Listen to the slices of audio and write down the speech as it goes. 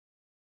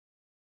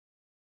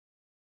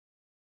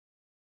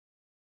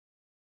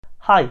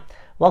Hi,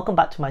 welcome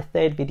back to my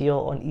third video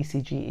on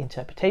ECG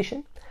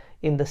interpretation.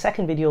 In the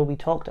second video we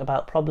talked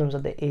about problems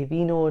of the AV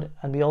node,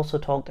 and we also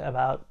talked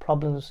about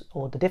problems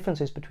or the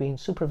differences between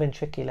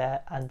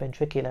supraventricular and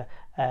ventricular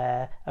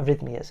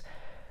arrhythmias.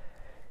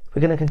 We're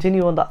going to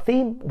continue on that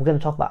theme. We're going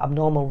to talk about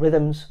abnormal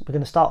rhythms. We're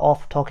going to start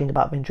off talking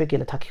about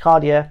ventricular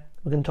tachycardia.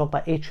 We're going to talk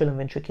about atrial and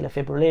ventricular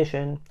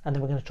fibrillation, and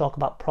then we're going to talk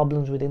about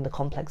problems within the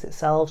complex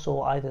itself,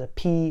 so either the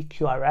P,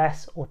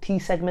 QRS or T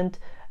segment.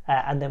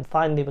 And then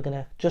finally we're going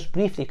to just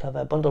briefly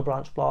cover bundle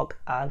branch block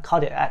and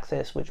cardiac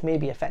access, which may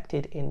be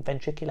affected in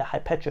ventricular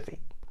hypertrophy.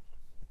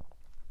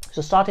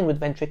 So starting with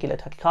ventricular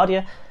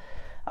tachycardia,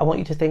 I want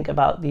you to think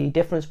about the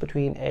difference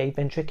between a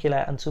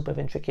ventricular and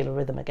supraventricular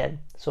rhythm again.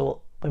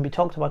 So when we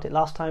talked about it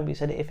last time, we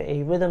said if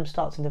a rhythm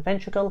starts in the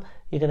ventricle,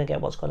 you're going to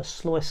get what's called a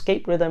slow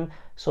escape rhythm.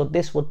 So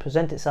this would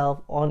present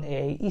itself on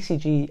a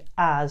ECG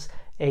as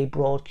a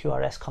broad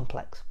QRS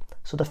complex.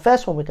 So the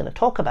first one we're going to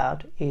talk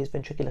about is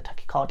ventricular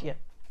tachycardia.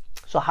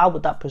 So how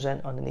would that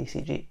present on an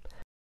ECG?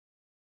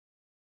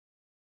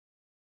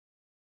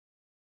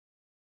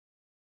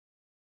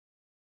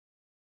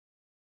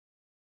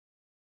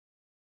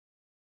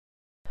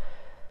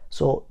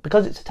 So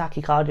because it's a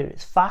tachycardia,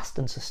 it's fast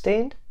and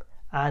sustained,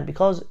 and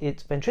because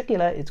it's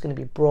ventricular, it's going to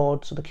be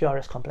broad, so the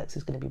QRS complex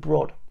is going to be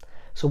broad.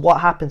 So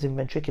what happens in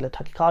ventricular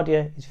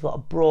tachycardia is you've got a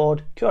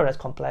broad QRS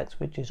complex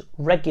which is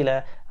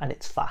regular and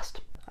it's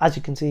fast. As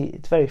you can see,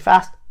 it's very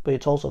fast, but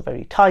it's also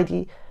very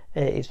tidy.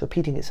 It's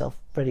repeating itself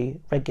very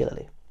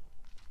regularly.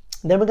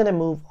 Then we're going to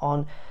move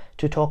on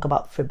to talk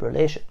about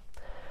fibrillation.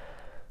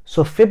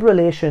 So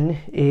fibrillation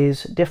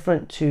is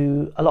different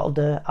to a lot of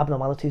the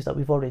abnormalities that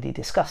we've already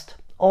discussed.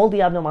 All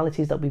the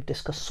abnormalities that we've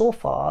discussed so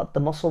far, the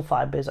muscle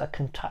fibers are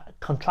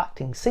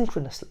contracting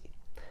synchronously,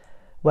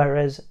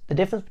 whereas the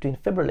difference between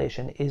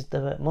fibrillation is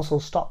the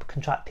muscles stop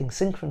contracting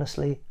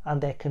synchronously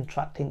and they're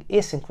contracting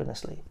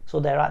asynchronously.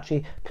 So they're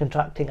actually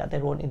contracting at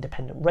their own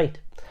independent rate.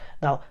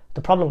 Now,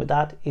 the problem with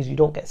that is you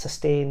don't get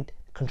sustained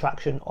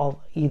contraction of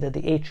either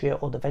the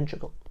atria or the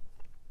ventricle.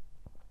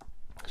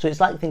 So it's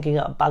like thinking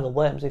of a bag of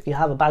worms. If you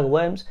have a bag of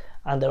worms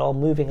and they're all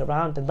moving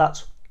around, then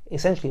that's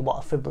essentially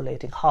what a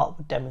fibrillating heart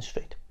would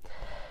demonstrate.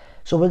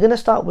 So we're going to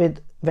start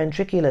with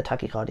ventricular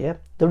tachycardia.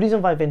 The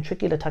reason why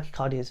ventricular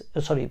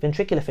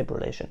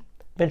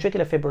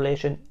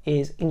fibrillation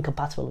is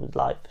incompatible with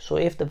life. So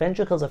if the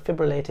ventricles are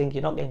fibrillating,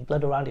 you're not getting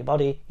blood around your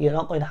body, you're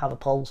not going to have a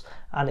pulse,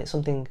 and it's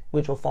something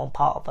which will form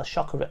part of a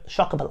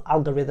shockable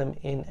algorithm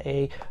in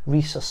a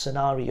rhesus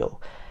scenario.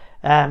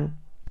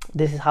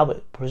 This is how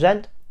it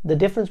presents. The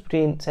difference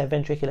between, say,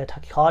 ventricular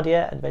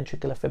tachycardia and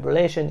ventricular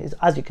fibrillation is,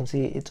 as you can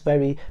see, it's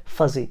very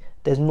fuzzy.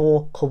 There's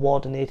no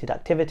coordinated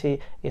activity.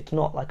 It's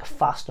not like a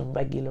fast and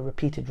regular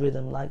repeated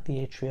rhythm like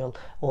the the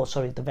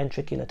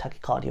ventricular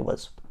tachycardia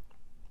was.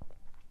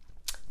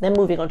 Then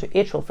moving on to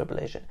atrial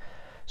fibrillation.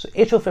 So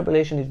atrial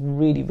fibrillation is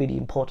really, really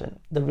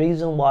important. The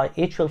reason why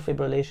atrial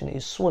fibrillation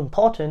is so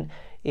important,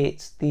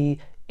 it's the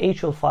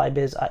atrial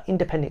fibers are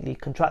independently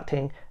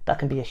contracting. That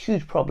can be a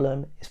huge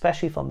problem,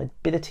 especially for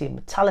morbidity and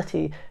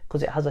mortality,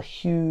 because it has a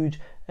huge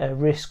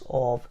risk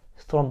of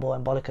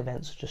thromboembolic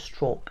events such as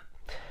stroke.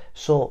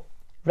 So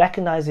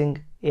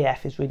recognizing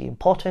AF is really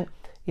important.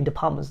 In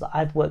departments that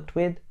I've worked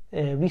with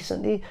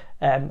recently,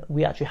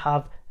 we actually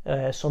have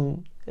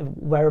some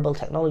wearable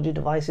technology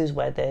devices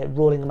where they're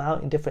rolling them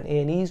out in different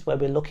A&Es, where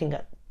we're looking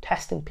at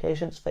testing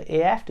patients for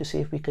AF to see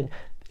if we can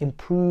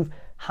improve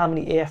how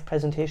many AF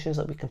presentations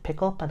that we can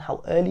pick up and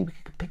how early we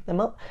can pick them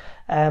up.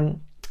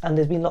 And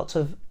there's been lots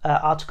of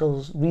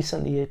articles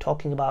recently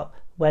talking about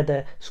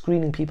whether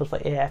screening people for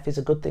AF is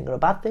a good thing or a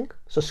bad thing.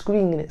 So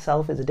screening in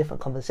itself is a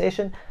different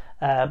conversation,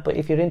 but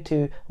if you're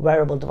into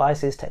wearable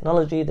devices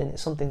technology, then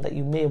it's something that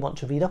you may want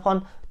to read up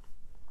on.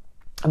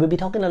 And we'll be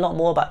talking a lot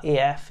more about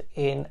AF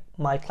in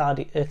my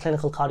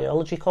clinical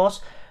cardiology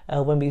course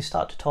when we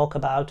start to talk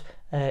about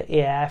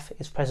AF,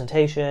 its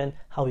presentation,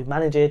 how we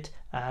manage it,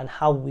 and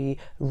how we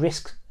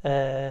risk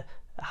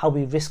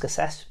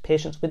assess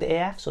patients with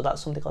AF. So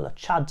that's something called a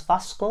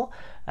CHADS-VAS score.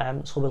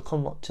 So we'll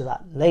come up to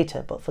that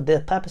later. But for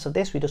the purpose of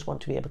this, we just want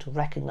to be able to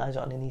recognize it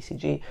on an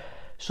ECG.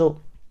 So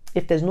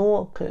if there's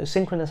no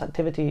synchronous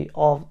activity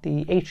of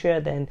the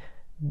atria, then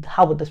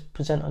how would this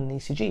present on an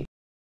ECG?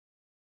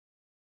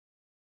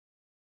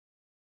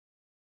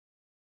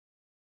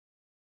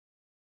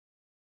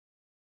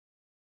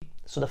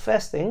 So the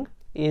first thing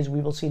is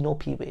we will see no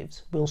P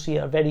waves. We'll see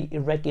a very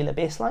irregular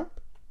baseline.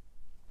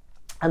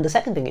 And the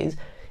second thing is,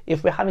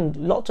 if we're having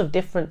lots of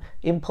different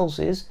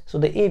impulses, so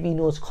the AV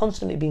nodes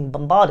constantly being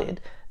bombarded,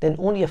 then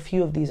only a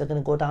few of these are going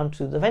to go down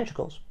to the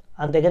ventricles.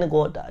 And they're going to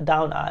go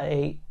down at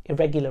an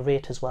irregular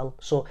rate as well.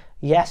 So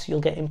yes,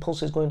 you'll get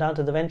impulses going down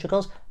to the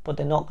ventricles, but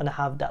they're not going to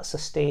have that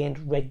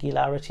sustained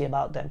regularity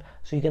about them.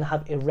 So you're going to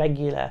have a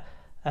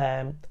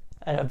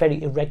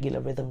very irregular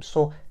rhythm.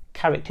 So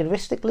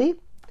characteristically,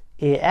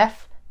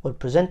 AF will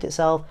present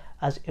itself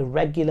as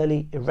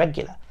irregularly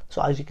irregular.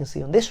 So as you can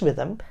see on this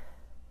rhythm,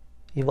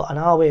 you've got an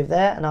R wave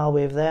there, an R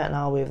wave there, an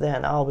R wave there,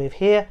 an R wave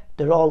here.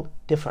 They're all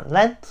different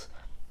lengths.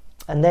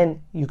 And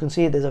then you can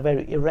see there's a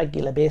very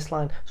irregular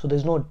baseline, so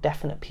there's no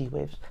definite P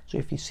waves. So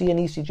if you see an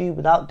ECG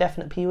without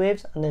definite P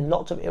waves and then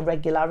lots of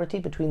irregularity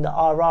between the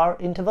RR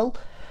interval,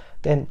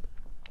 then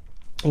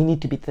you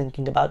need to be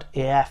thinking about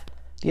AF.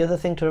 The other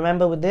thing to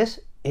remember with this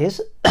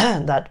is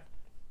that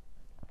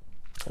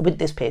with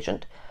this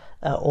patient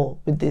or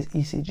with this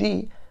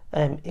ECG,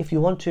 if you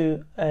want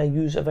to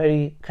use a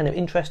very kind of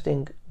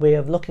interesting way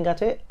of looking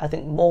at it, I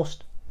think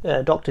most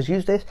doctors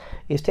use this,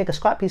 is take a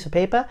scrap piece of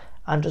paper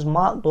and just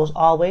mark those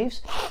R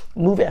waves,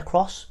 move it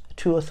across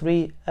 2 or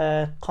 3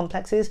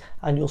 complexes,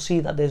 and you'll see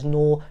that there's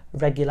no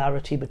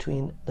regularity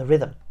between the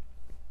rhythm.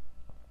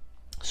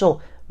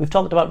 So we've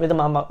talked about rhythm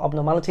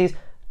abnormalities.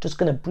 Just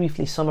going to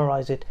briefly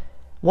summarize it.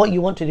 What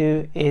you want to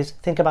do is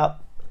think about,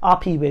 are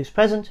P waves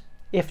present?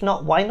 If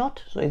not, why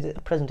not? So is it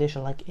a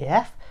presentation like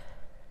AF?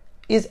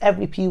 Is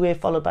every P wave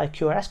followed by a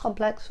QRS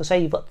complex? So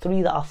say you've got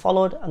 3 that are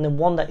followed and then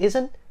 1 that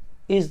isn't.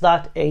 Is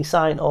that a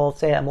sign of,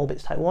 say, a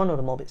Morbitz type 1 or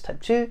a Morbitz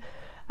type 2?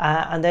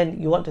 And then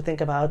you want to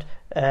think about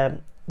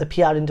the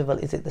PR interval.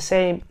 Is it the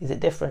same? Is it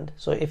different?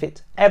 So if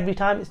it's every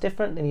time it's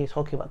different, then you're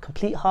talking about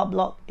complete heart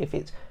block. If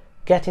it's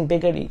getting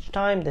bigger each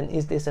time, then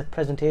is this a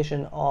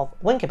presentation of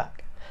Wenckebach?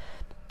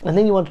 And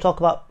then you want to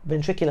talk about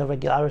ventricular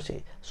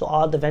regularity. So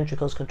are the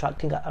ventricles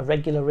contracting at a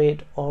regular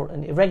rate or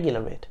an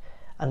irregular rate?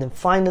 And then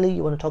finally,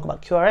 you want to talk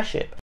about QRS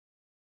shape.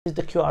 Is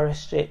the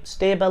QRS shape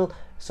stable?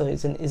 So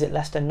is it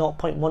less than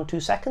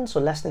 0.12 seconds, so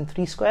less than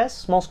 3 squares,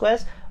 small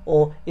squares,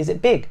 or is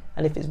it big?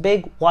 And if it's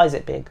big, why is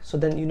it big? So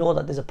then you know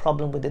that there's a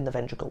problem within the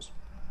ventricles.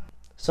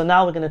 So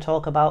now we're going to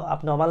talk about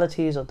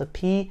abnormalities of the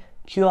P,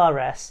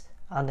 QRS,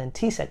 and then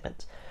T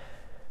segments.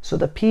 So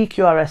the P,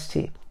 QRS,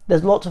 T.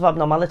 There's lots of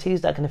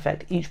abnormalities that can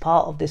affect each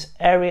part of this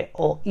area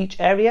or each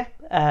area,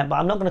 but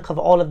I'm not going to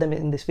cover all of them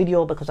in this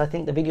video because I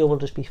think the video will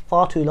just be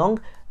far too long.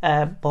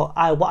 But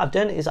what I've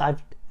done is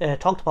I've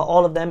talked about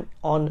all of them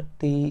on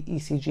the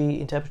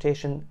ECG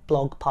interpretation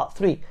blog part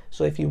 3.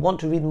 So if you want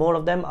to read more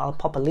of them, I'll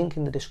pop a link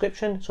in the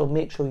description, so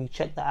make sure you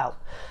check that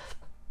out.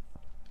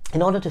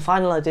 In order to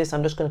finalize this,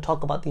 I'm just going to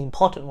talk about the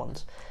important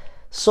ones.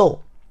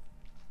 So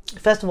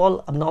first of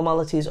all,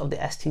 abnormalities of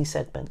the ST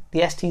segment.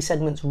 The ST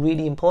segment's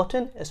really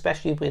important,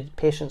 especially with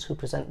patients who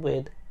present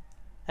with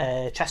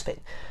chest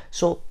pain.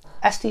 So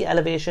ST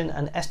elevation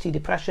and ST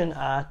depression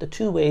are the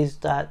 2 ways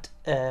that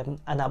an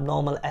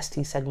abnormal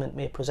ST segment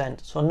may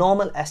present. So a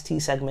normal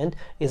ST segment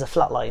is a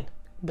flat line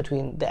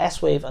between the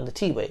S wave and the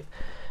T wave.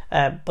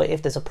 But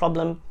if there's a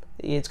problem,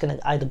 it's going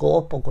to either go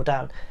up or go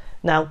down.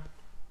 Now,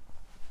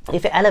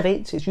 if it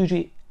elevates, it's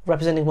usually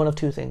representing one of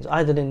 2 things.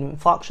 Either an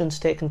infarction's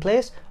taken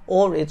place,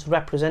 or it's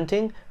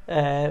representing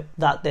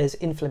that there's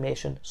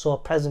inflammation. So a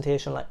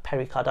presentation like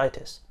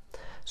pericarditis.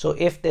 So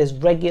if there's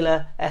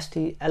regular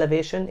ST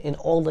elevation in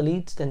all the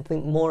leads, then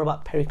think more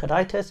about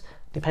pericarditis,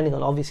 depending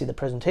on obviously the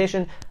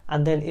presentation.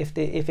 And then if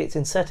it's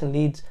in certain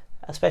leads,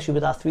 especially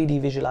with our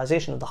 3D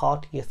visualization of the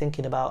heart, you're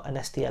thinking about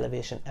an ST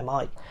elevation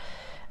MI.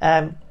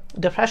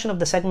 Depression of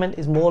the segment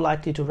is more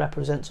likely to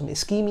represent some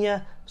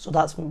ischemia, so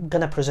that's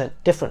going to present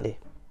differently.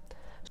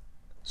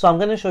 So I'm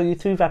going to show you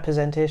 3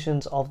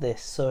 representations of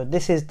this. So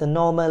this is the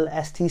normal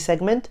ST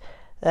segment.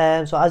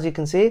 So as you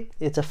can see,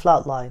 it's a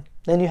flat line.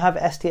 Then you have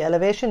ST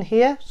elevation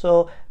here,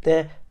 so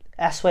the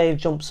S wave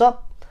jumps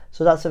up,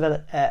 so that's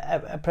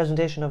a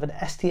presentation of an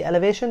ST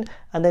elevation.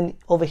 And then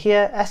over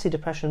here, ST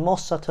depression, more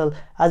subtle,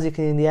 as you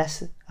can see, the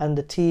S and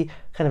the T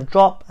kind of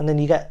drop, and then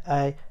you get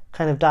a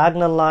kind of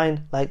diagonal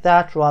line like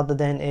that rather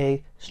than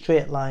a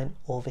straight line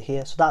over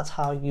here. So that's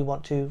how you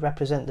want to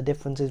represent the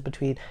differences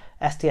between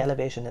ST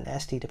elevation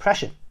and ST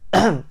depression.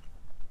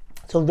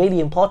 So really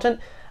important,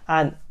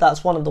 and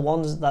that's one of the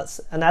ones that's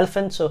an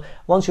elephant, so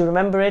once you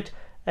remember it,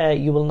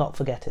 you will not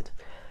forget it.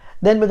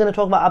 Then we're going to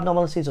talk about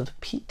abnormalities of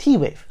the T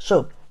wave.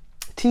 So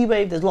T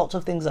wave, there's lots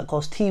of things that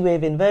cause T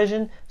wave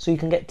inversion. So you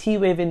can get T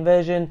wave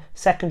inversion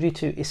secondary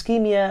to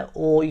ischemia,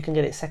 or you can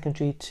get it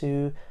secondary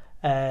to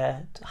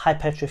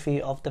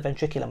hypertrophy of the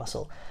ventricular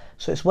muscle.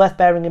 So it's worth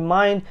bearing in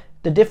mind.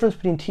 The difference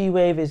between T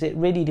wave is it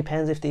really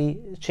depends if the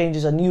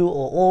changes are new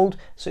or old.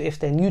 So if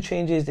they're new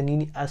changes, then you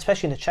need,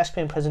 especially in a chest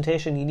pain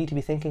presentation, you need to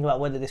be thinking about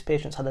whether this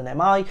patient's had an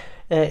MI.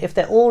 If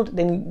they're old,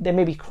 then there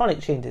may be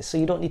chronic changes, so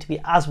you don't need to be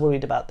as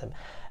worried about them.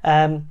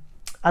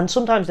 And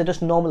sometimes they're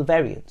just normal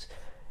variants.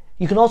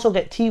 You can also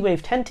get T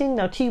wave tenting.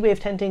 Now T wave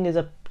tenting is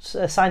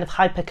a sign of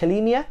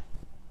hyperkalemia.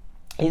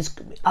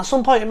 At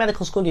some point in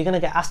medical school, you're going to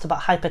get asked about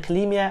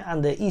hyperkalemia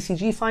and the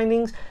ECG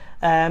findings.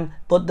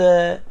 But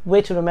the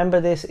way to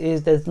remember this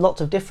is there's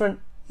lots of different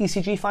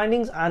ECG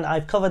findings, and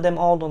I've covered them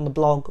all on the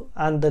blog,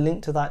 and the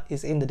link to that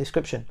is in the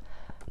description.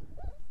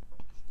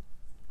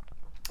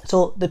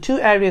 So the 2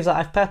 areas that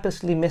I've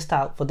purposely missed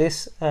out for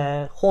this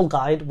whole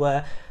guide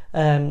were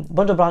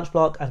bundle branch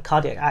block and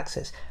cardiac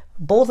axis.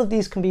 Both of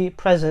these can be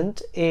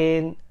present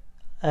in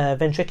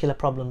ventricular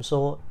problems,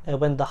 so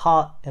when the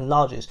heart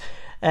enlarges.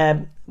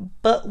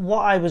 But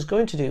what I was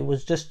going to do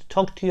was just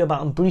talk to you about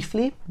them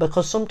briefly,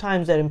 because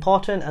sometimes they're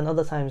important and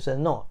other times they're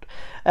not.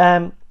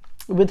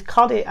 With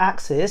cardiac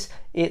axis,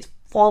 it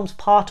forms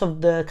part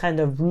of the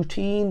kind of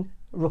routine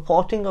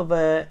reporting of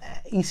a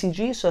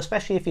ECG. So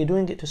especially if you're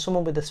doing it to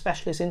someone with a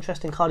specialist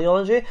interest in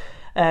cardiology,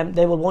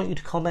 they will want you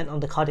to comment on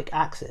the cardiac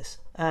axis.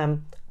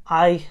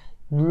 I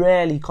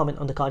rarely comment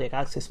on the cardiac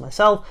axis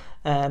myself,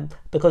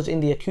 because in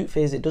the acute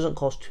phase it doesn't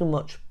cause too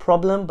much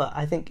problem, but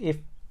I think if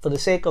for the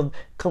sake of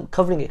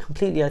covering it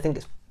completely, I think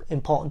it's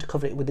important to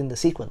cover it within the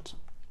sequence.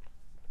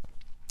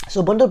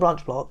 So bundle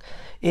branch block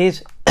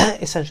is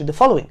essentially the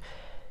following.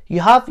 You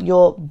have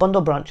your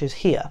bundle branches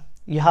here,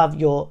 you have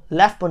your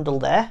left bundle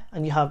there,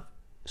 and you have,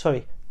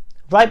 sorry,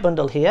 right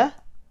bundle here,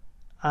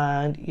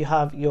 and you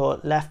have your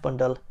left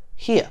bundle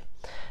here.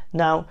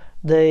 Now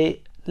the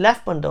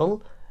left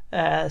bundle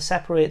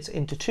separates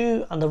into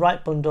two, and the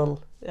right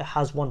bundle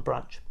has one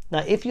branch.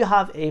 Now if you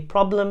have a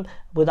problem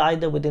with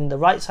either within the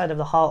right side of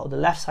the heart or the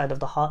left side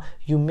of the heart,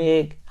 you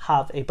may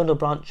have a bundle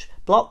branch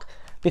block.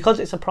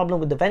 Because it's a problem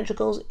with the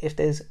ventricles, if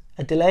there's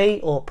a delay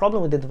or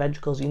problem within the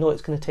ventricles, you know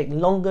it's going to take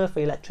longer for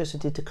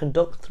electricity to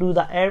conduct through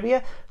that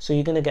area, so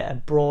you're going to get a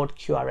broad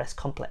QRS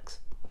complex.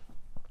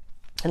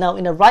 And now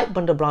in a right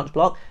bundle branch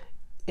block,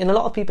 in a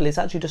lot of people it's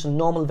actually just a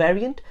normal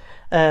variant,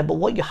 but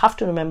what you have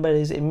to remember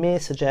is it may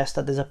suggest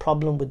that there's a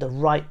problem with the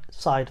right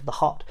side of the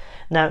heart.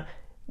 Now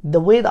the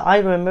way that I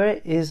remember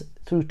it is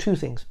through two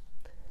things,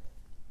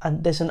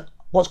 and there's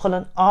what's called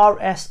an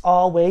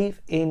RSR wave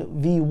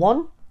in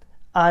V1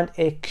 and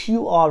a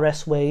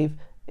QRS wave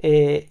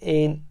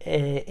in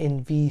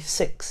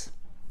V6.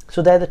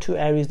 So they're the two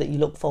areas that you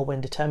look for when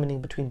determining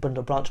between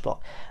bundle branch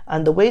block.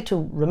 And the way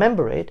to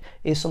remember it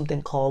is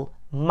something called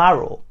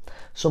marrow.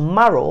 So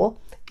marrow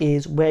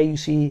is where you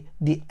see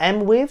the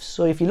M waves.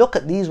 So if you look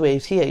at these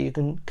waves here, you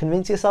can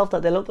convince yourself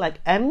that they look like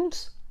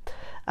M's.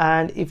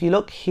 And if you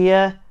look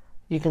here,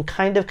 you can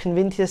kind of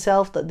convince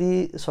yourself that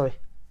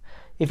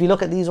if you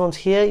look at these ones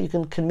here, you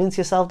can convince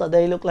yourself that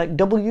they look like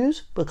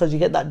W's, because you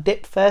get that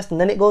dip first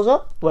and then it goes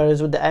up, whereas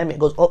with the M it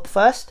goes up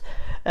first.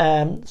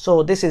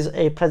 So this is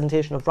a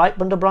presentation of right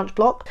bundle branch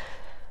block.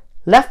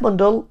 Left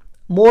bundle,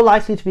 more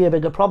likely to be a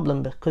bigger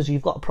problem, because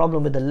you've got a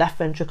problem with the left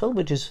ventricle,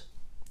 which is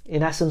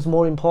in essence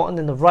more important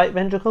than the right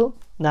ventricle.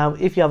 Now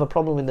if you have a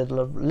problem with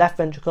the left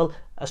ventricle,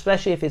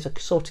 especially if it's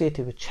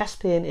associated with chest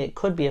pain, it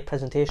could be a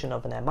presentation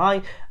of an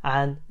MI,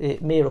 and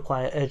it may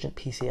require urgent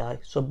PCI.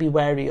 So be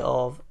wary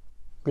of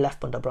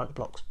left bundle branch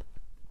blocks.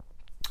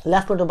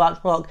 Left bundle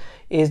branch block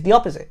is the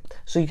opposite.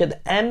 So you get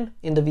the M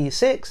in the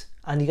V6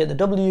 and you get the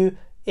W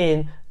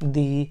in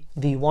the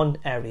V1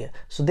 area.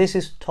 So this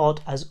is taught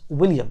as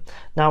William.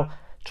 Now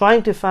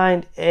trying to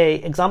find a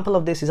example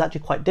of this is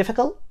actually quite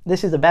difficult.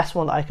 This is the best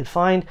one that I could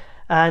find,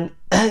 and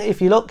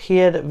if you look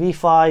here at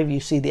V5 you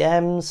see the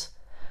M's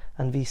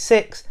and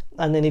V6,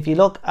 and then if you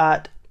look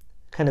at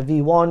kind of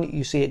V1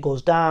 you see it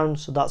goes down,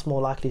 so that's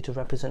more likely to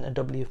represent a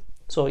W.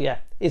 So yeah,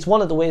 it's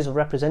one of the ways of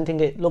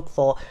representing it. Look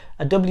for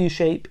a W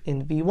shape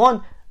in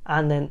V1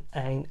 and then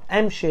an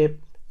M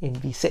shape in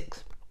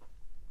V6.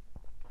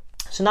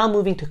 So now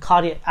moving to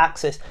cardiac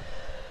axis.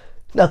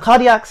 Now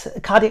cardiac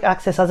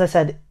axis, as I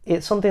said,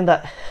 it's something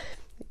that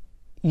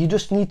you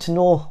just need to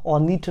know, or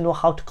need to know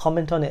how to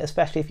comment on it,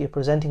 especially if you're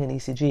presenting an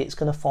ECG. It's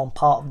going to form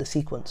part of the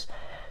sequence.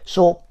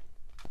 So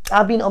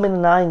I've been umming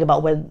and ahhing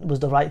about when was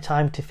the right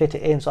time to fit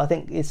it in, so I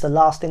think it's the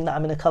last thing that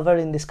I'm going to cover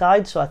in this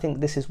guide, so I think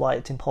this is why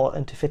it's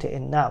important to fit it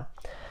in now.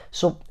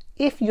 So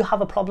if you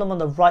have a problem on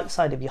the right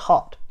side of your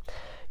heart,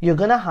 you're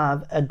going to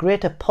have a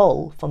greater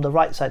pull from the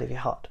right side of your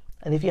heart.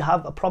 And if you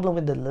have a problem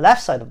with the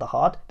left side of the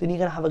heart, then you're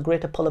going to have a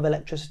greater pull of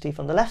electricity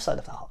from the left side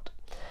of the heart.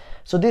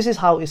 So this is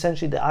how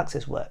essentially the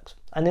axis works.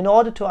 And in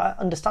order to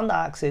understand the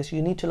axis,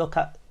 you need to look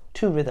at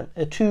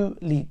two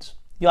leads.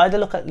 You either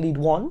look at lead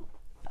 1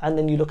 and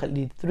then you look at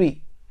lead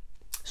 3.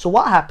 So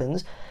what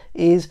happens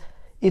is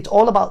it's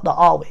all about the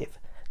R wave.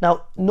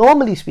 Now,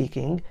 normally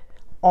speaking,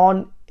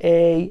 on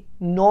a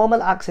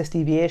normal axis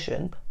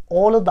deviation,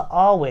 all of the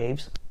R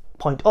waves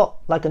point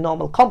up like a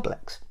normal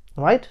complex,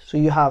 right? So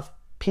you have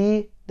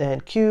P,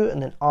 then Q,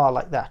 and then R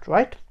like that,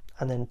 right?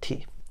 And then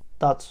T.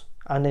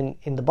 And then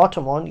in the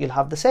bottom one, you'll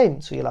have the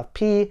same. So you'll have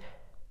P,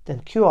 then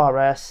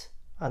QRS,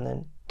 and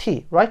then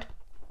T, right?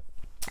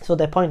 So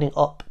they're pointing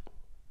up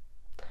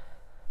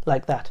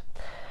like that.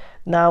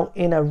 Now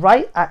in a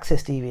right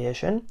axis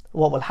deviation,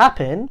 what will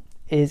happen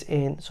is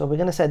so we're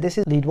going to say this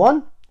is lead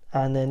 1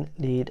 and then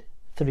lead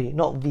 3,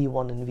 not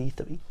V1 and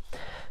V3.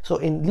 So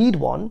in lead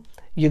 1,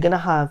 you're going to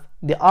have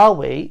the R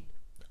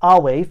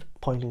wave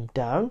pointing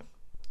down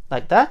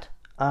like that,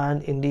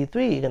 and in lead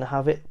 3 you're going to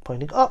have it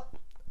pointing up.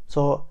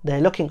 So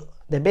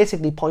they're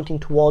basically pointing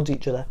towards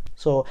each other.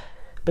 So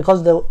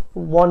because the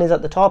 1 is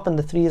at the top and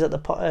the 3 is at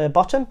the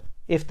bottom,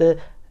 if the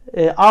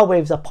R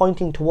waves are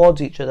pointing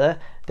towards each other,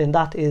 then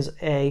that is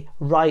a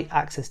right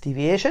axis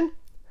deviation.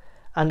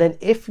 And then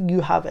if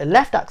you have a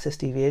left axis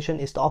deviation,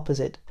 it's the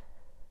opposite.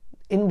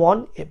 In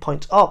 1 it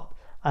points up,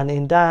 and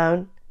in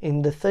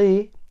the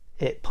 3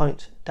 it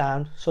points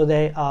down. So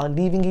they are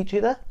leaving each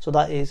other, so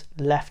that is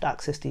left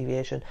axis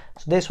deviation.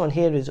 So this one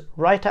here is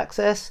right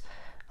axis,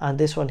 and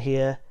this one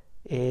here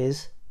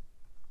is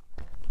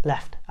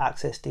left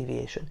axis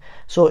deviation.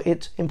 So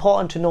it's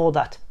important to know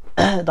that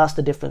That's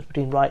the difference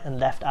between right and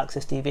left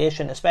axis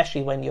deviation,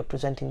 especially when you're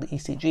presenting the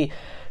ECG.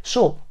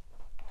 So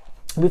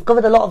we've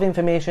covered a lot of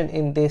information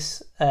in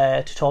this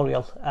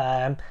tutorial.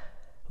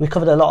 We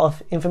covered a lot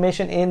of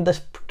information in the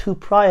two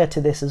prior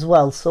to this as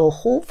well. So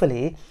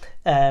hopefully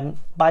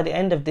by the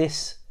end of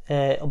this,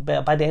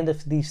 by the end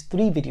of these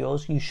 3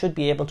 videos, you should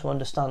be able to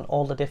understand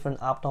all the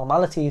different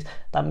abnormalities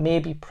that may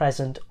be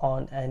present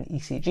on an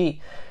ECG.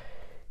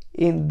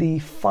 In the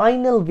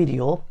final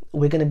video,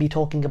 we're going to be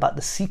talking about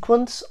the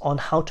sequence on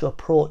how to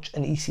approach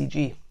an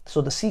ECG.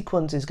 So the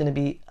sequence is going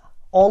to be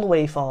all the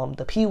way from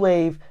the P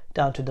wave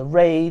down to the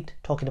rate,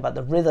 talking about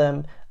the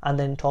rhythm, and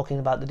then talking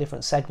about the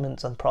different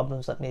segments and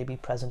problems that may be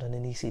present on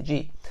an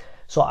ECG.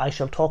 So I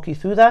shall talk you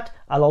through that.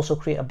 I'll also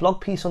create a blog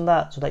piece on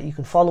that so that you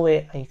can follow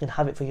it and you can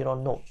have it for your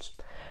own notes.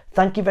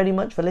 Thank you very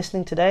much for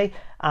listening today,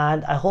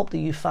 and I hope that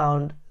you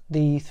found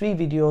the 3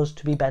 videos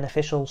to be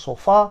beneficial so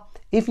far.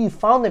 If you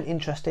found them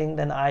interesting,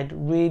 then I'd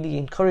really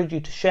encourage you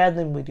to share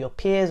them with your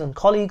peers and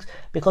colleagues,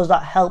 because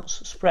that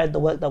helps spread the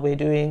work that we're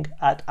doing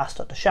at Ask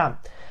Dr. Sham.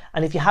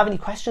 And if you have any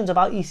questions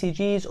about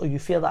ECGs, or you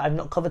feel that I've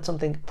not covered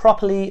something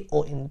properly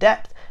or in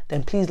depth,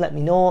 then please let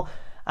me know.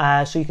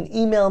 So you can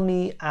email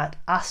me at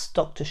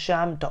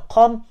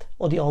askdrsham.com,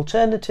 or the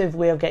alternative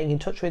way of getting in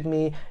touch with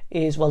me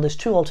is, well, there's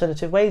 2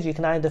 alternative ways. You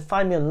can either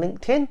find me on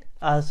LinkedIn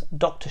as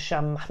Dr.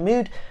 Sham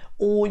Mahmood,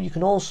 or you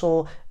can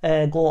also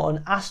go on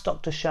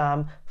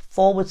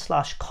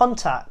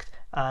askdrsham/contact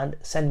and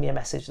send me a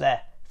message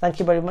there. Thank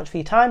you very much for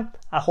your time.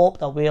 I hope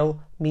that we'll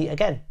meet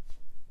again.